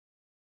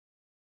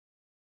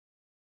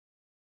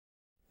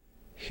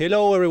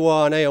Hello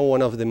everyone, I am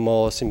one of the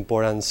most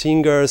important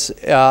singers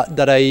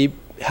that I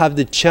have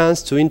the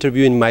chance to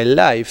interview in my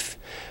life.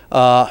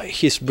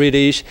 He's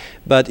British,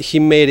 but he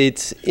made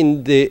it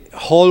in the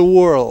whole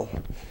world.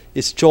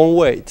 It's John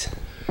Waite.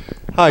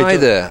 Hi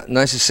there,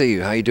 nice to see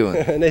you. How you doing?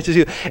 Nice to see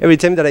you. Every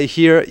time that I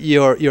hear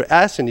your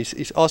accent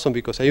is awesome,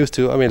 because I used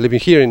to, living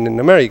here in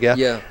America,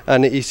 yeah.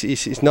 And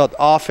it's not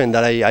often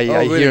that I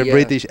really, hear yeah.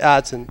 British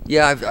accent.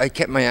 Yeah, I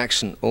kept my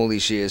accent all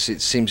these years.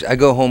 It seems I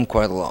go home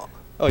quite a lot.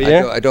 Oh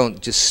yeah? I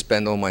don't just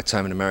spend all my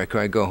time in America.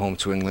 I go home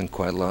to England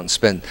quite a lot and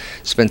spend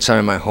time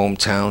in my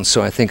hometown.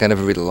 So I think I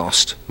never really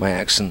lost my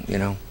accent, you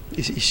know.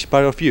 It's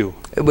part of you.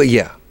 But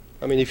yeah.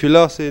 I mean, if you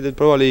lost it, it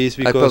probably is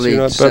because probably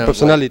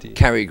personality. Like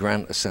Cary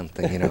Grant or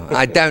something, you know.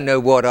 I don't know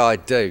what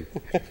I'd do.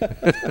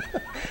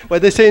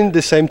 Well, they're saying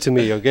the same to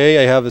me. Okay,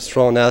 I have a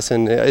strong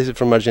accent. I'm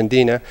from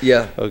Argentina.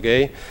 Yeah.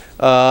 Okay.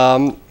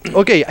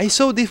 Okay, I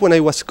saw this when I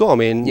was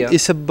coming. Yeah.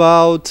 It's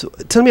about.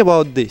 Tell me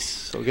about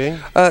this. Okay.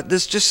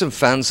 There's just some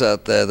fans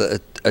out there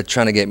that are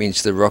trying to get me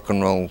into the Rock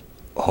and Roll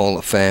Hall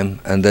of Fame,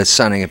 and they're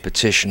signing a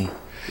petition.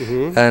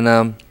 Mm-hmm.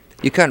 And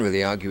you can't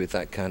really argue with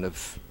that kind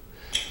of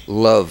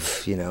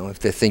love, you know, if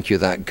they think you're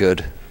that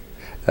good.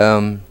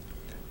 I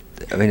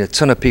mean, a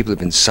ton of people have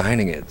been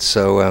signing it,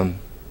 so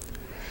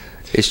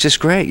it's just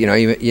great, you know.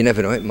 You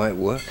never know, it might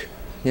work,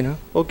 you know.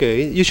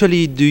 Okay.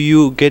 Usually, do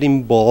you get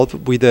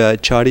involved with a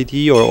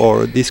charity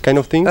or this kind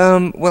of thing?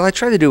 Well, I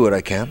try to do what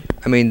I can.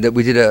 I mean,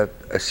 we did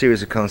a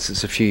series of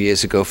concerts a few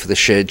years ago for the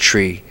Shade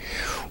Tree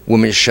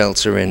Women's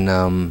Shelter in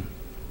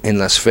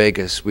Las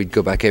Vegas. We'd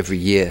go back every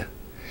year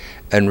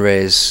and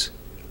raise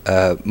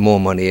more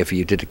money if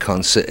you did a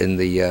concert in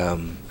the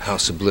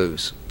House of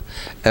Blues.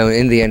 And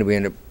in the end, we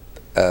ended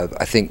up,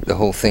 I think the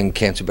whole thing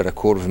came to about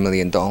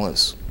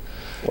 $250,000.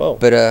 Wow.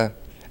 But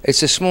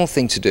it's a small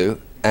thing to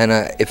do, and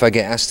if I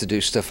get asked to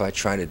do stuff, I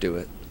try to do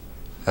it.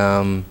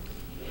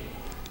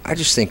 I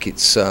just think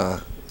it's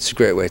a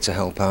great way to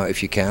help out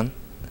if you can.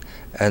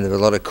 And there are a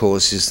lot of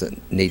causes that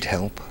need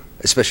help,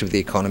 especially with the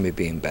economy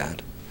being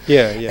bad.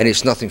 Yeah, yeah. And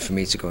it's nothing for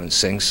me to go and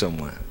sing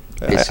somewhere.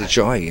 It's a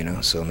joy, you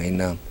know, so I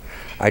mean...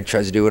 I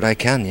try to do what I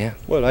can, yeah.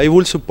 Well, I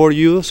will support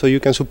you so you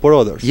can support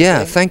others.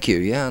 Yeah, thank you.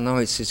 Yeah, no,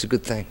 it's a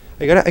good thing.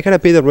 I gotta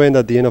pay the rent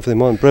at the end of the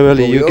month.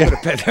 Probably well, you can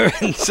pay the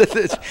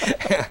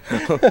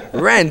rent.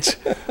 Rent.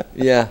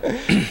 Yeah.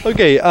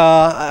 Okay.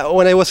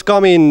 When I was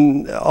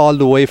coming all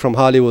the way from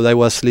Hollywood, I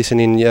was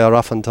listening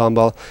Rough and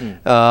Tumble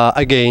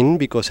again,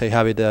 because I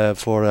have it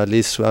for at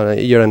least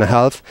a year and a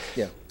half.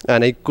 Yeah.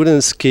 And I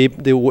couldn't skip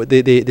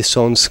the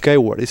song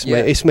Skyward.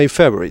 It's my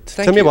favorite.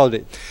 Tell me about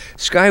it.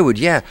 Skyward,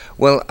 yeah.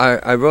 Well,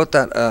 I wrote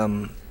that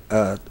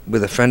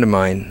with a friend of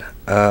mine,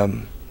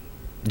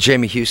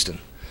 Jamie Houston,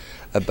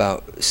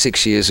 about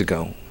 6 years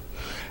ago.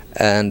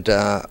 And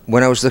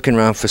when I was looking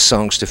around for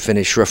songs to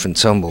finish Rough and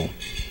Tumble,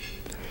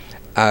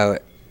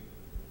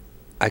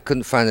 I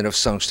couldn't find enough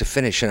songs to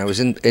finish, and I was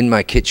in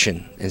my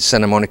kitchen in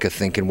Santa Monica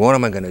thinking, what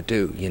am I going to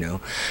do, you know?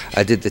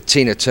 I did the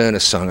Tina Turner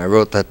song, I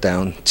wrote that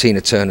down,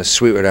 Tina Turner,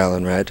 Sweet Red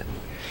Allen Red,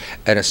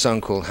 and a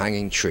song called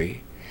Hanging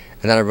Tree.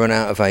 And then I run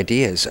out of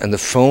ideas, and the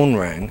phone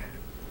rang,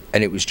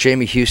 and it was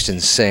Jamie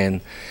Houston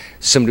saying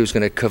somebody was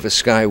going to cover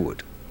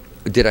Skyward.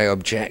 Did I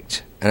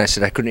object? And I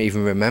said, I couldn't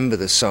even remember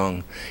the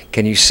song.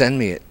 Can you send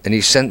me it? And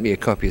he sent me a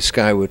copy of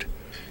Skyward.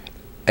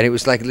 And it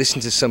was like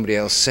listening to somebody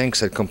else sing,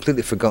 because I'd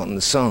completely forgotten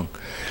the song.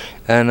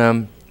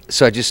 And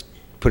so I just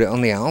put it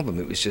on the album.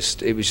 It was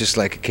just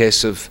like a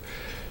case of,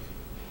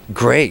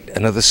 great,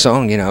 another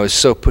song, you know. I was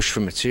so pushed for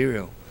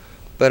material.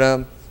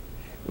 But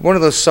one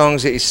of those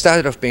songs, it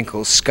started off being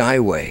called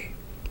Skyway,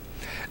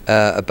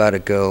 about a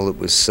girl that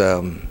was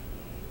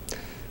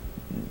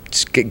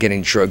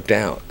getting drugged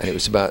out, and it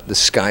was about the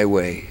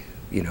skyway,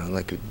 you know,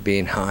 like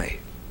being high.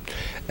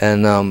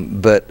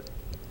 And but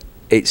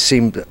it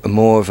seemed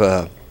more of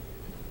a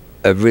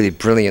really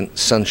brilliant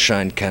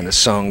sunshine kind of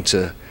song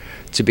to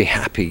be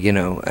happy, you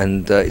know.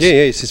 And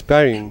it's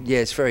inspiring. Yeah,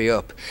 it's very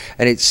up,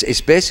 and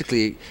it's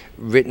basically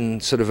written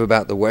sort of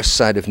about the west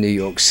side of New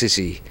York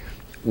City,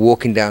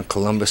 walking down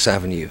Columbus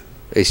Avenue.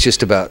 It's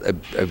just about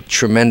a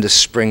tremendous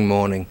spring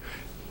morning,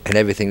 and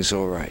everything's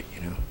all right,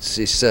 you know.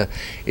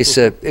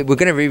 We're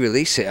going to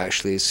re-release it,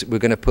 actually. We're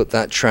going to put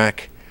that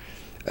track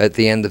at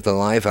the end of the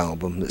live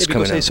album that's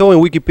coming out. I saw in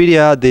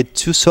Wikipedia the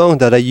two songs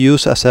that I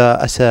used as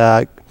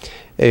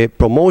a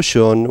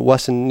promotion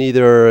wasn't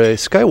neither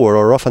Skyward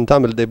or Rough and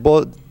Tumble. They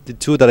both the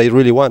two that I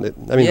really wanted.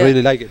 I mean,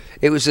 really like it.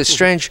 It was a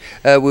strange.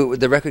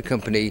 The record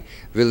company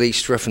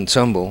released Rough and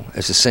Tumble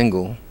as a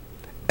single,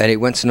 and it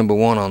went to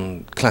 #1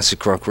 on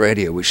classic rock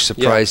radio, which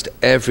surprised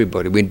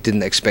everybody. We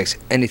didn't expect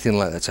anything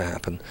like that to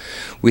happen.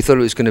 We thought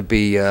it was going to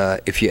be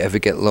If You Ever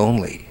Get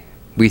Lonely.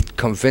 We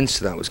convinced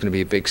that was going to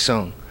be a big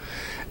song,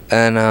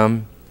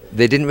 and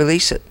they didn't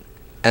release it.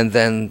 And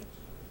then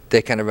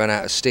they kind of ran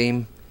out of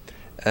steam,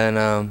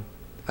 and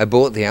I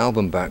bought the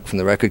album back from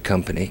the record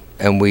company,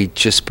 and we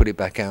just put it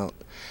back out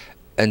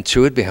and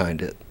toured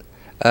behind it.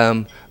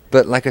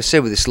 But like I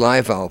said, with this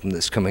live album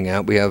that's coming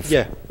out, we have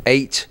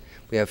eight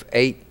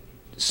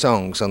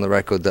songs on the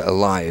record that are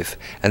live,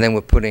 and then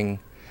we're putting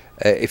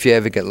If You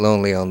Ever Get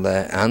Lonely on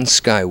there, and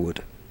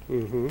Skyward.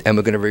 Mm-hmm. And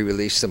we're going to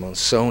re-release them on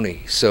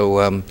Sony. So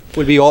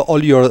will be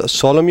all your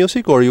solo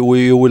music, or you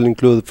will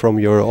include from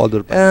your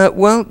other bands?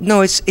 well,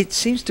 no, it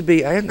seems to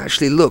be. I hadn't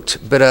actually looked,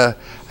 but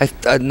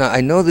I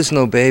know there's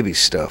no baby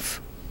stuff,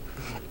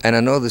 and I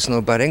know there's no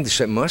bad English.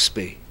 It must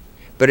be,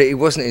 but it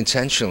wasn't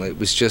intentional. It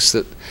was just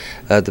that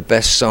the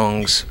best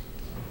songs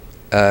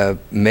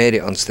made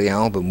it onto the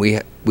album. We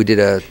did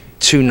a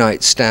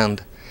 2-night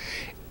stand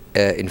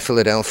in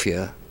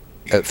Philadelphia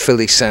at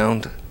Philly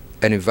Sound,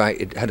 and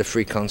had a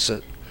free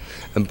concert.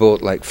 And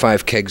bought like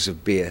 5 kegs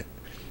of beer,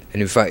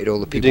 and invited all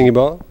the people. You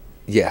about?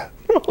 Yeah.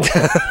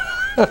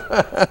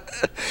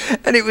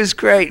 And it was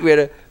great. We had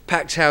a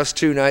packed house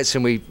 2 nights,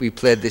 and we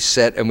played this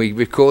set, and we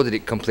recorded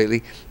it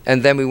completely.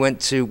 And then we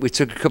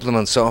took a couple of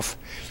months off,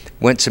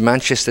 went to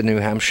Manchester, New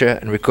Hampshire,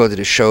 and recorded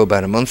a show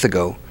about a month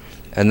ago,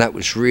 and that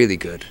was really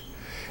good.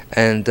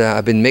 And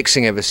I've been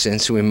mixing ever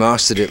since, and we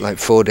mastered it like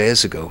 4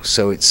 days ago.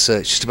 So it's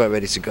just about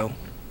ready to go.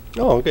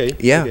 Oh, okay.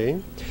 Yeah.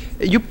 Okay.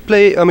 You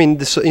play. I mean,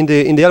 in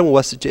the album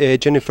was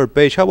Jennifer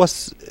Page. How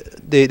was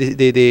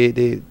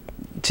the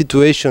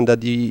situation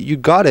that you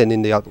got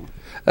in the album?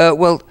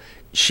 Well,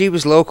 she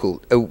was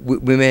local.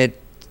 We made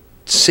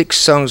 6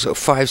 songs or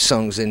 5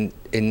 songs in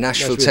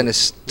Nashville,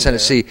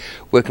 Tennessee,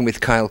 working with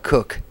Kyle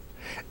Cook.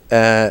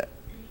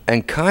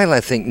 And Kyle,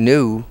 I think,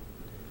 knew,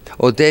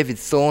 or David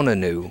Thorner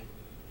knew,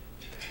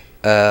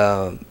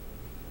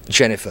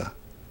 Jennifer.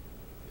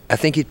 I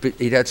think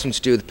he'd had something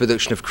to do with the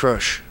production of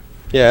Crush.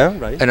 Yeah,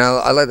 right. And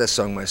I like that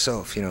song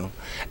myself, you know.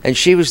 And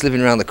she was living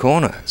around the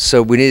corner,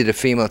 so we needed a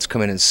female to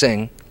come in and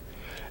sing.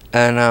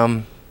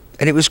 And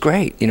it was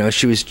great, you know.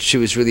 She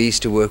was really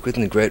easy to work with,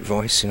 and a great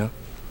voice, you know.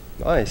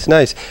 Nice,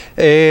 nice.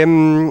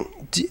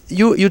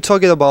 You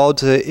talking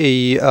about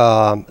a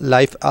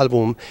live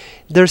album.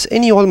 There's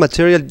any old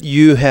material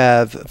you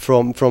have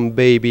from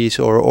Babies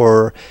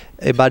or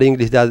a Bad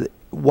English that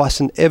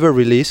wasn't ever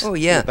released? Oh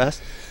yeah. In the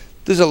past?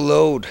 There's a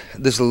load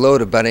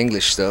of bad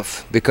English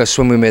stuff, because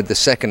when we made the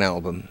second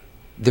album,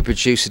 the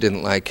producer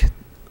didn't like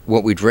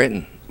what we'd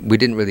written. We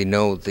didn't really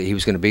know that he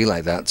was going to be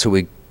like that, so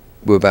we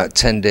were about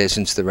 10 days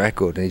into the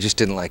record, and he just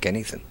didn't like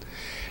anything.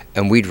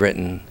 And we'd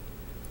written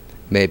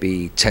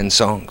maybe 10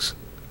 songs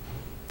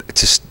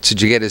to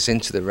get us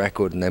into the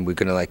record, and then we're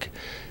going to like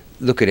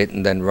look at it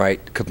and then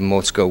write a couple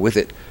more to go with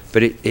it.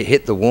 But it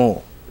hit the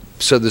wall.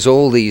 So there's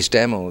all these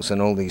demos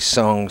and all these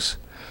songs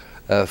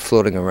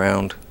floating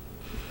around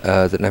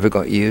that never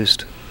got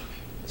used.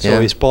 So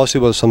it's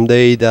possible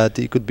someday that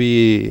they could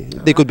be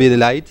the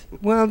light?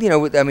 Well, you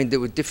know, I mean,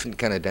 there were different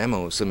kind of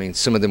demos. I mean,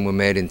 some of them were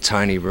made in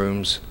tiny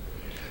rooms.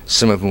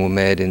 Some of them were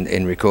made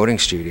in recording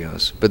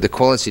studios. But the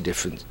quality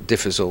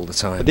differs all the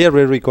time. But they are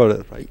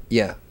re-recorded, right?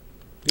 Yeah.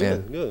 Yeah.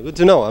 Good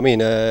to know. I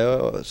mean,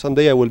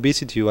 someday I will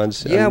visit you and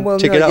check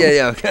it out.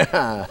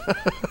 Yeah.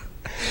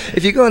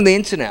 If you go on the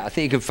internet, I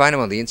think you can find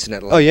them on the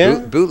internet.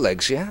 Like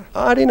bootlegs, yeah.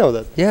 I didn't know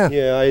that. Yeah.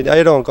 Yeah,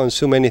 I don't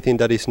consume anything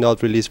that is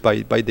not released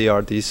by the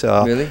artist.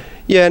 Really?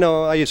 Yeah,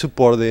 no, I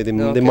support the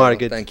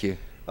market. Well, thank you.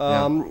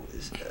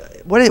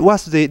 What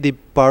was the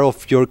part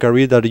of your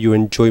career that you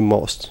enjoy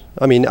most?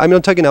 I mean, I'm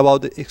not talking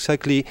about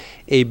exactly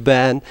a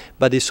band,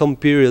 but it's some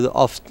period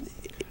of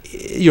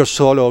your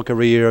solo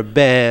career,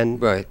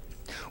 band. Right.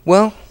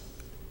 Well,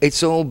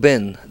 there's all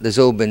been,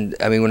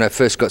 I mean, when I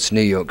first got to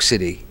New York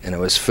City and I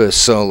was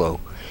first solo,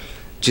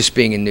 just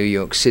being in New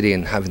York City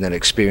and having that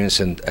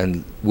experience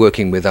and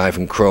working with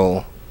Ivan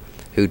Kroll,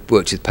 who'd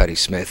worked with Patti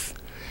Smith,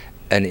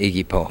 and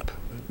Iggy Pop.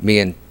 Me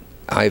and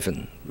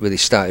Ivan really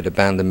started a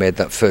band and made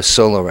that first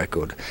solo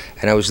record.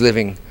 And I was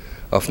living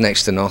off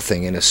next to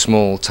nothing in a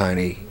small,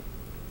 tiny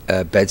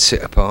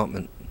bedsit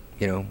apartment,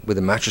 you know, with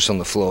a mattress on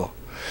the floor.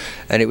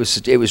 And it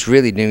was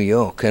really New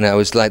York, and I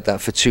was like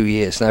that for 2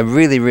 years. And I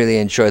really, really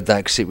enjoyed that,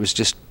 because it was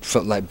just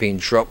felt like being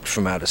dropped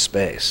from outer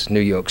space. New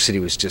York City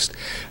was just,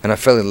 and I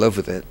fell in love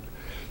with it.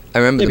 I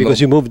remember because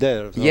you moved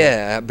there. So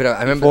yeah, but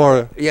I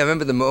remember. I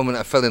remember the moment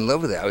I fell in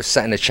love with it. I was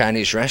sat in a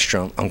Chinese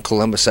restaurant on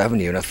Columbus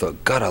Avenue, and I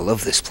thought, God, I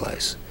love this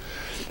place.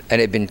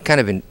 And it'd been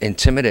kind of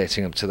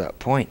intimidating up to that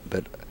point.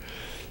 But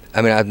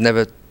I mean, I've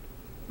never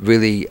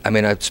really. I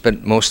mean, I've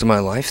spent most of my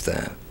life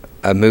there.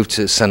 I moved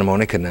to Santa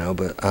Monica now,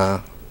 but.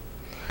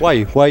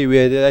 Why?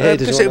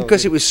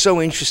 Because it was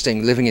so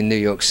interesting living in New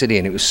York City,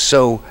 and it was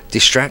so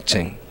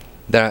distracting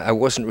that I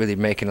wasn't really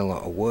making a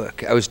lot of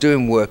work. I was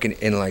doing work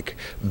in like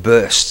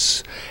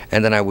bursts,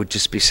 and then I would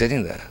just be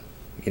sitting there.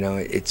 You know,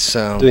 it's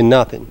doing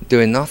nothing.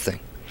 Doing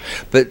nothing.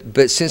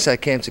 But since I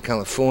came to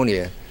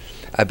California,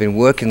 I've been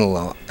working a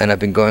lot, and I've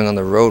been going on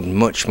the road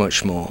much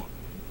more,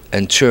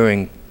 and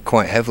touring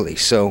quite heavily.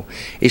 So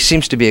it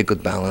seems to be a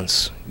good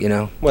balance, you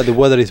know. Well, the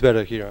weather is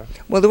better here.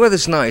 Well, the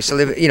weather's nice. I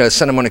live, you know,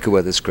 Santa Monica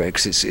weather's great,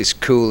 because it's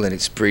cool and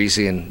it's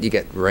breezy, and you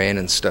get rain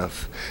and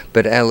stuff.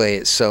 But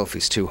LA itself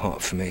is too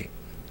hot for me.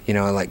 You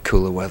know, I like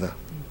cooler weather,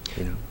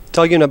 you know.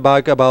 Talking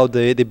about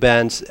the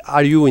bands,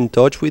 are you in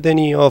touch with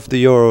any of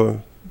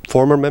your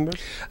former members?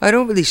 I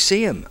don't really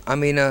see them. I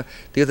mean,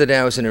 the other day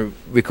I was in a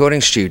recording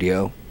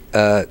studio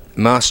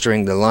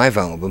mastering the live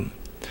album,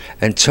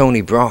 and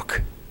Tony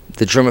Brock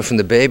the drummer from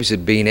the Babies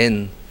had been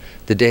in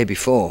the day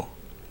before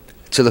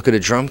to look at a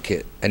drum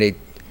kit, and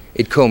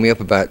he'd called me up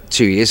about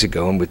 2 years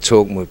ago, and we'd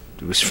talk, and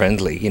it was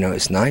friendly, you know,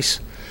 it's nice.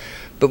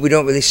 But we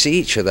don't really see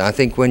each other. I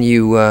think when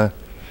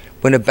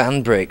when a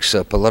band breaks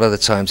up, a lot of the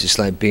times it's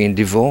like being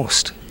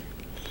divorced.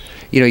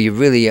 You know, you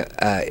really,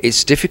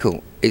 it's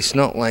difficult. It's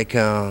not like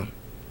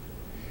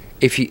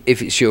if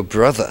it's your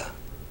brother,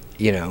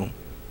 you know,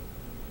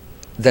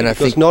 then I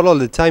think... Because not all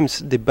the times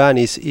the band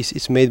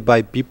is made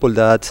by people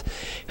that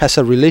has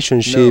a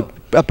relationship,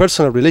 a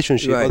personal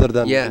relationship, right. other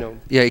than, yeah. you know.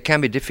 Yeah, it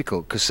can be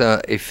difficult, because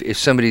if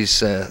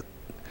somebody's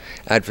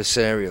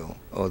adversarial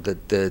or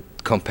they're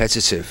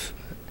competitive,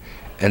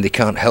 and they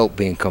can't help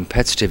being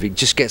competitive, it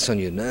just gets on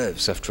your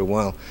nerves after a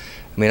while.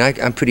 I mean,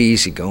 I'm pretty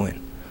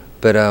easygoing,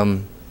 but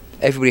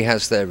everybody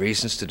has their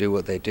reasons to do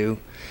what they do,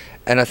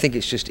 and I think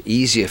it's just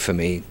easier for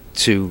me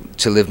to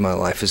live my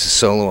life as a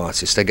solo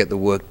artist. I get the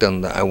work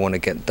done that I want to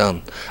get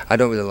done. I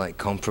don't really like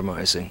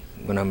compromising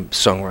when I'm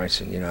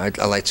songwriting, you know.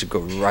 I like to go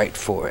right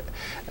for it,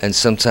 and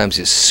sometimes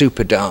it's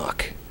super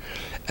dark,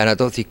 and I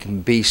don't think it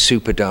can be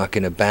super dark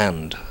in a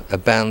band. A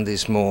band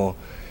is more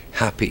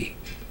happy,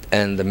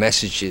 and the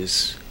message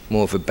is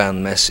more of a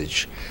band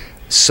message.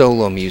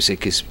 Solo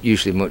music is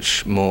usually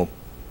much more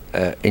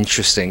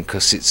interesting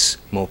because it's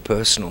more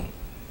personal.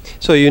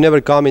 So it never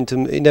come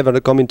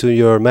into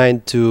your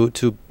mind to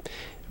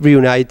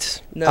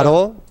reunite at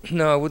all?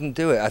 No, I wouldn't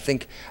do it. I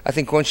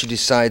think once you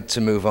decide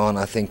to move on,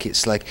 I think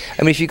it's like,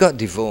 I mean, if you got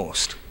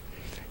divorced,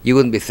 you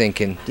wouldn't be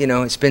thinking, you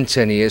know, it's been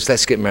 10 years,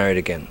 let's get married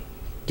again.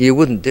 You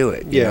wouldn't do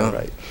it. You know?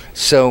 Right.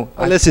 So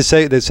unless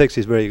the sex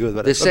is very good,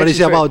 but it's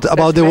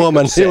about the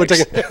woman.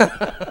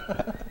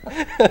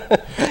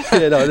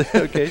 You know,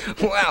 okay.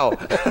 Wow.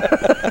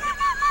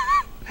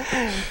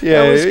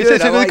 Yeah,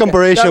 it's a good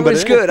comparison. That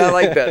was good. I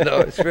like that. No,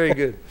 it's very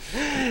good.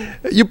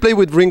 You played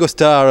with Ringo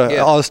Starr,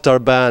 all-star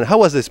band. How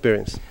was the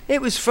experience?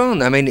 It was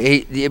fun. I mean,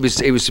 it was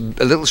a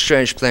little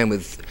strange playing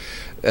with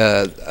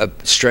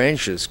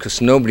strangers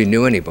because nobody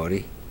knew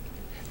anybody.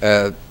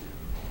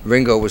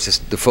 Ringo was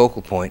just the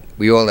focal point.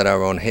 We all had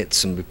our own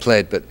hits and we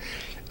played, but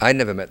I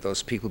never met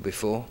those people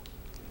before.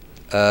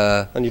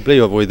 And you play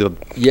with the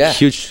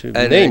huge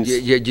names.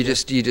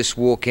 You just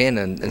walk in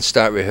and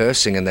start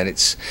rehearsing, and then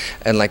it's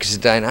a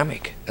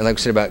dynamic. And like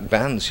we said about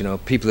bands, you know,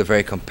 people are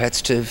very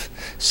competitive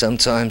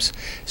sometimes.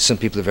 Some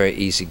people are very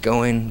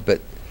easygoing, but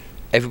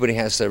everybody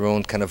has their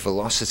own kind of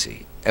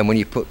velocity. And when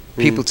you put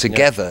people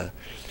together,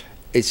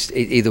 it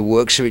either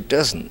works or it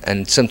doesn't.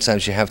 And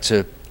sometimes you have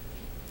to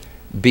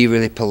be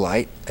really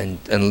polite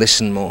and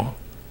listen more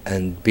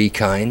and be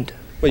kind.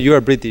 Well, you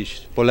are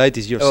British. Polite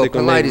is your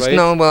second name, right?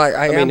 No, well,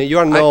 I mean, you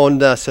are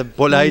known as a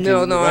polite.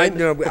 No,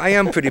 right? I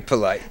am pretty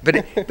polite,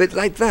 but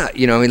like that,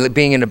 you know. I mean,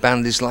 being in a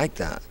band is like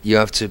that. You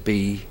have to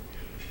be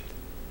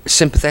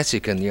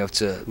sympathetic, and you have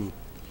to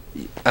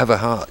have a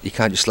heart. You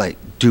can't just like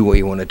do what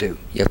you want to do.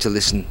 You have to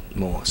listen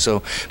more.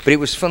 So, but it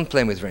was fun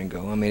playing with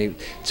Ringo. I mean,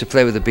 to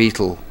play with a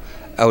Beatle,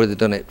 I would have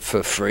done it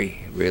for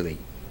free, really.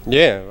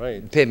 Yeah,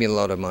 right. It paid me a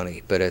lot of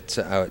money, but it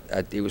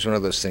was one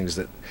of those things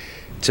that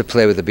to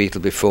play with the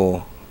Beatle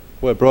before.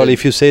 Well, probably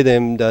if you say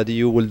them that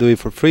you will do it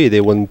for free, they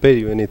won't pay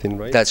you anything,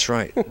 right? That's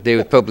right. They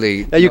would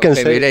probably. You can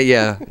say.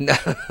 Yeah.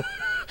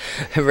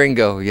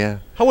 Ringo, yeah.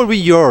 How will be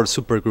your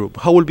supergroup?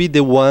 How will be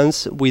the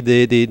ones with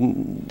the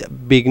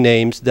big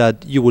names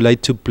that you would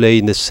like to play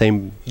in the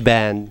same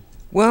band?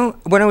 Well,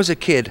 when I was a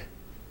kid,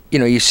 you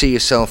know, you see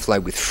yourself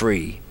like with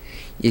Free.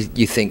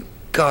 You think,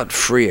 God,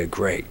 Free are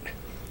great.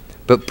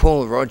 But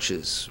Paul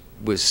Rodgers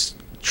was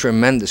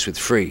tremendous with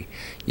Free.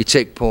 You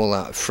take Paul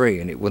out of Free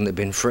and it wouldn't have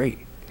been Free.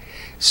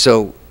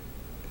 So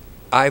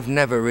I've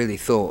never really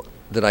thought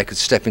that I could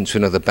step into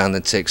another band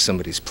and take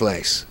somebody's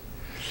place.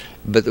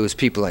 But there was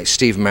people like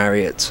Steve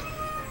Marriott,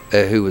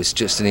 who was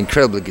just an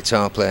incredible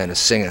guitar player and a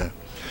singer.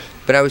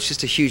 But I was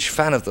just a huge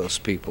fan of those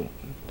people.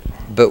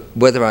 But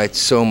whether I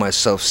saw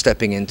myself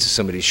stepping into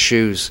somebody's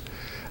shoes,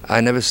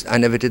 I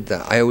never did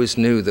that. I always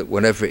knew that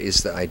whatever it is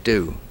that I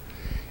do,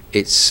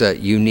 it's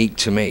unique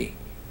to me.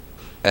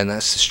 And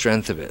that's the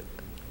strength of it.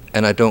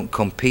 And I don't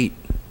compete.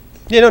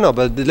 Yeah, no,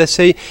 but let's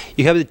say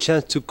you have the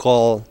chance to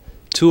call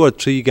 2 or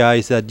 3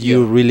 guys that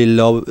you really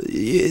love.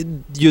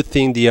 You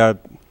think they are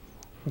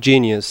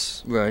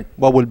genius. Right.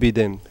 What will be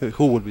them?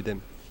 Who will be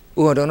them?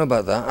 Oh, I don't know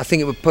about that. I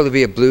think it would probably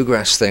be a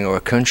bluegrass thing or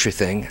a country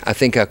thing. I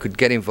think I could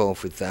get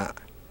involved with that.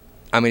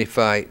 I mean, if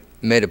I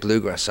made a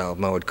bluegrass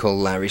album, I would call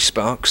Larry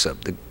Sparks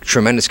up, the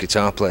tremendous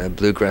guitar player,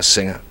 bluegrass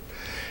singer.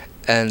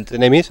 And the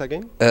name is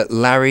again?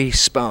 Larry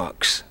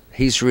Sparks.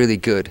 He's really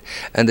good.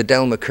 And the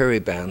Del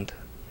McCoury band.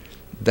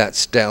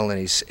 That's Del and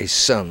his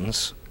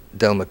sons,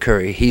 Del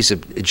McCoury. He's a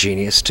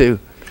genius too.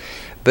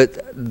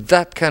 But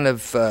that kind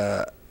of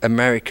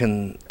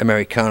Americana,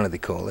 they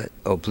call it,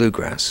 or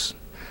bluegrass,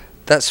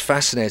 that's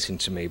fascinating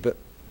to me. But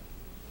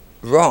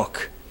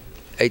rock,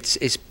 I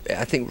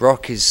think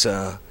rock is,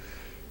 I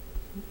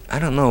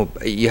don't know,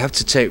 you have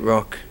to take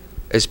rock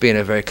as being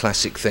a very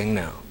classic thing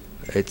now.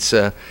 It's,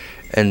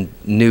 and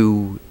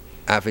new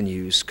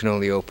avenues can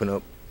only open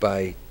up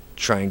by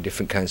trying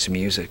different kinds of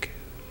music.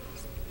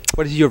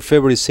 What is your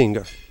favorite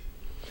singer?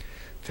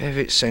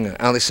 Favorite singer,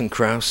 Alison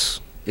Krauss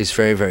is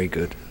very, very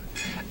good.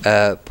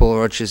 Paul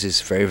Rodgers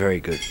is very, very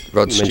good.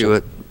 Rod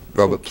Stewart,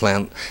 Robert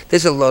Plant.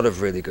 There's a lot of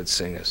really good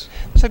singers.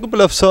 There's a couple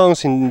of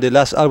songs in the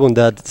last album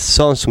that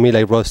sounds to me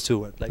like Rod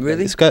Stewart. Like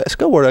really?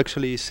 Skyward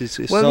actually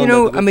is well, you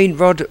know, I mean,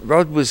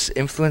 Rod was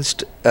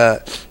influenced.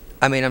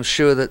 I mean, I'm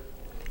sure that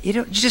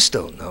you just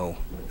don't know.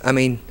 I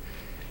mean,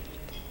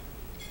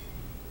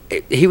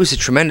 he was a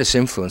tremendous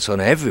influence on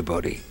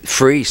everybody.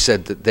 Free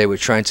said that they were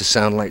trying to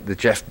sound like the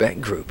Jeff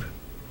Beck group,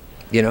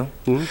 you know,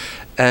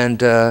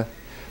 and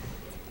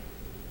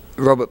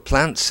Robert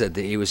Plant said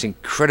that he was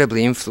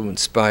incredibly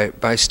influenced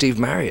by Steve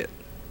Marriott,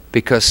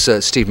 because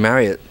Steve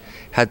Marriott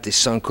had this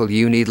song called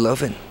 "You Need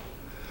Lovin',"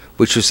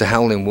 which was the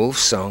Howlin' Wolf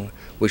song,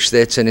 which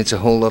they turned into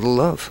 "Whole Lotta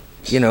Love."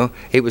 You know,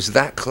 it was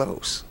that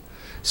close.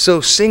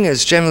 So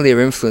singers generally are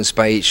influenced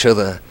by each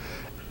other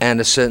and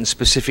a certain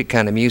specific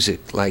kind of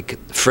music, like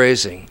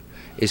phrasing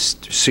is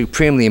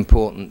supremely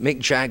important. Mick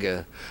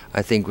Jagger,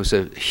 I think, was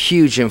a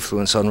huge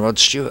influence on Rod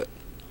Stewart.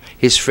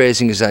 His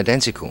phrasing is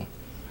identical.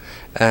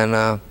 And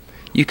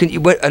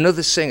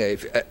another singer,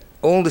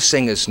 all the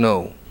singers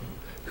know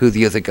who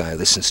the other guy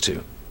listens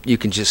to. You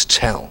can just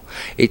tell.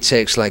 It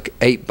takes like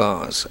 8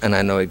 bars, and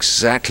I know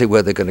exactly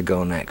where they're going to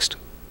go next.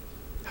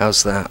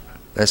 How's that?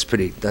 That's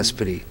pretty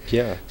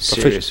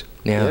serious.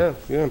 Yeah.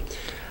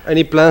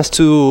 Any plans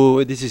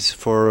to, this is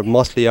for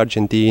mostly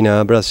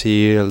Argentina,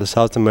 Brazil,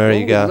 South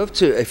America? I'd love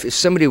to, if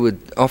somebody would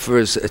offer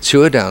us a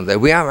tour down there.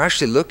 We are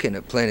actually looking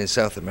at playing in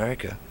South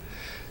America.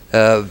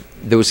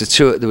 There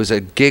was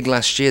a gig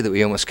last year that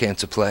we almost came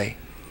to play,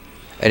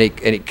 and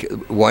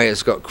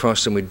wires got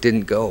crossed and we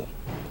didn't go.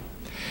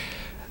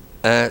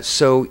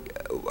 So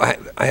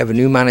I have a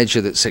new manager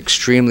that's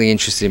extremely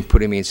interested in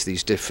putting me into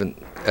these different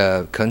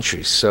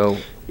countries. So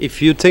if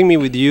you take me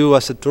with you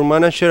as a tour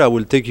manager, I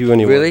will take you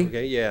anywhere. Really?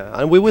 Okay, yeah.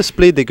 And we will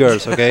split the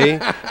girls, okay?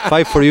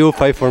 5 for you,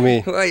 5 for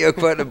me. Well, you're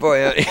quite a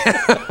boy, aren't you?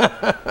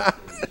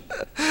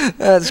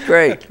 That's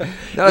great.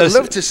 No, I'd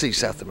love to see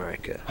South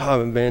America.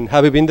 Oh, man.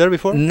 Have you been there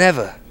before?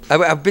 Never.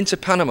 I've been to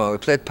Panama. We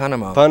played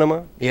Panama.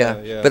 Panama?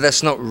 Yeah. But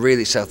that's not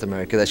really South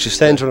America. That's just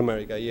Central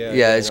America, yeah.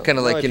 Yeah, it's kind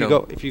of like,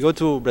 if you go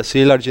to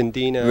Brazil,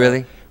 Argentina.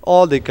 Really?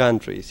 All the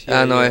countries.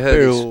 Yeah, no, I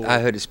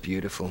heard it's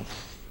beautiful.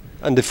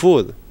 And the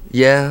food.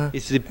 Yeah.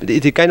 It's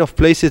the kind of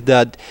places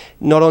that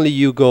not only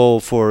you go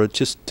for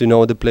just to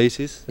know the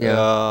places.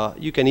 Yeah.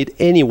 You can eat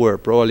anywhere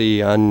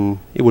probably, and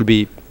it will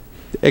be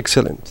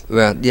excellent.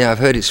 Well, yeah, I've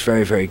heard it's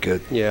very, very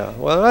good. Yeah.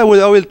 Well, I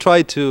will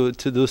try to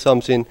do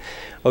something.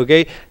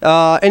 Okay.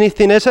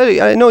 Anything else?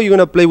 I know you're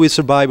gonna play with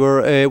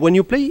Survivor. When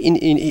you play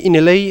in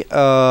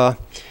LA,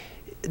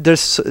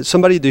 there's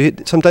somebody.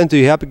 Sometimes do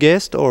you have a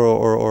guest,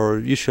 or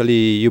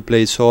usually you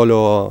play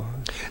solo?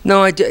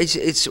 No, I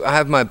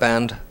have my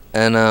band,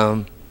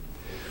 and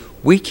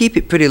we keep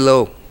it pretty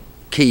low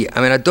key.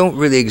 I mean, I don't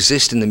really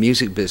exist in the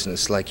music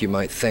business like you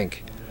might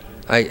think.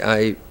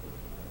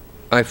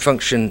 I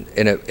function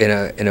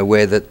in a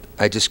way that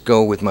I just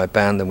go with my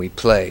band and we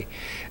play,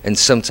 and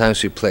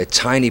sometimes we play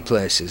tiny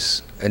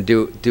places and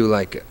do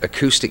like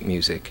acoustic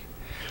music,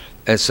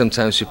 and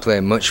sometimes we play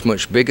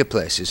much bigger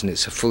places and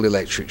it's a full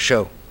electric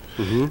show.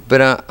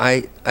 But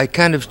I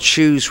kind of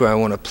choose where I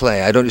want to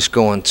play. I don't just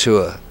go on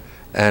tour.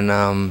 And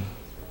I mean,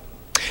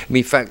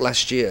 in fact,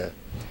 last year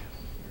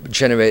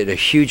generated a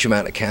huge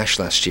amount of cash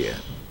last year,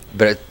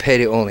 but I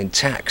paid it all in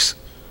tax,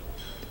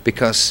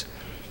 because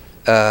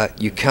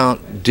you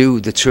can't do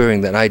the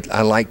touring that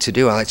I like to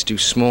do. I like to do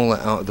smaller,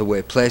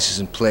 out-of-the-way places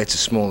and play to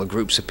smaller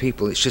groups of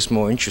people. It's just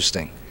more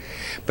interesting.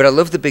 But I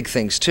love the big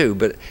things too,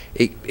 but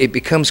it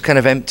becomes kind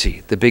of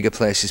empty. The bigger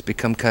places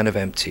become kind of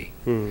empty.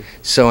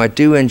 So I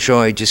do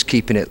enjoy just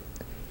keeping it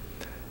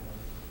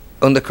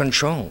under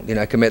control. You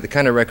know, I can make the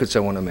kind of records I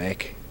want to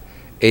make.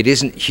 It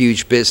isn't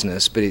huge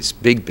business, but it's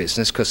big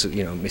business because of,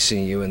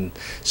 Missing You and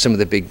some of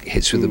the big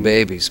hits with the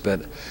Babies.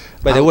 But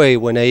by the way,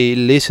 when I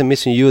listened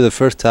Missing You the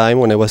first time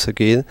when I was a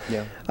kid,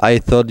 I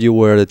thought you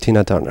were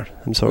Tina Turner.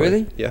 I'm sorry.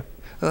 Really? Yeah.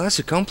 Well, that's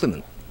a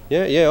compliment.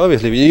 Yeah,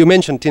 obviously. You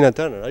mentioned Tina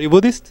Turner. Are you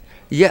Buddhist?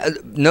 Yeah,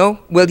 no.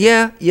 Well,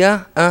 yeah.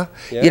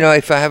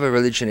 If I have a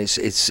religion,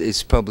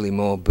 it's probably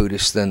more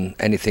Buddhist than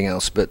anything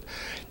else. But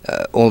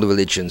all the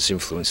religions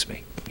influence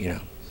me.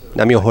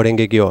 Namyo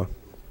Horenge Kyo.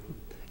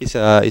 It's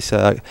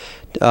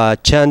a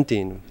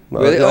chanting.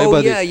 Really? Oh,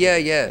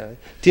 yeah.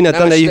 Tina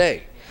Turner.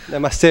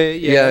 Namaste.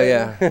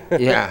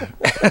 Yeah.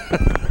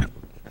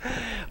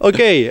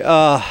 Okay,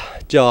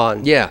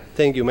 John. Yeah.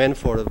 Thank you, man,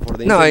 for the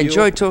interview. No, I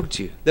enjoyed talking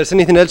to you. There's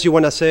anything else you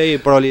want to say?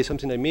 Probably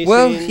something I'm missing?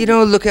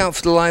 Well, look out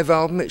for the live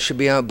album. It should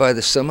be out by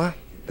the summer.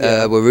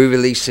 We're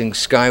re-releasing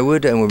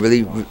Skyward, and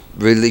we're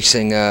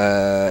releasing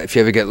If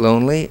You Ever Get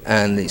Lonely,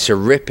 and it's a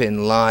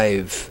ripping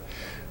live,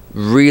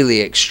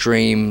 really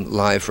extreme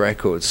live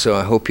record. So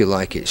I hope you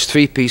like it. It's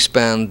 3-piece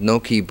band, no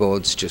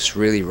keyboards, just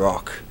really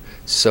rock.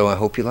 So I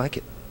hope you like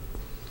it.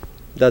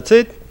 That's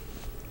it.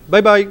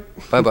 Bye-bye.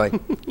 Bye-bye.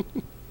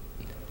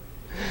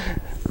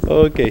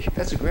 Okay.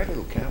 That's a great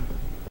little camera.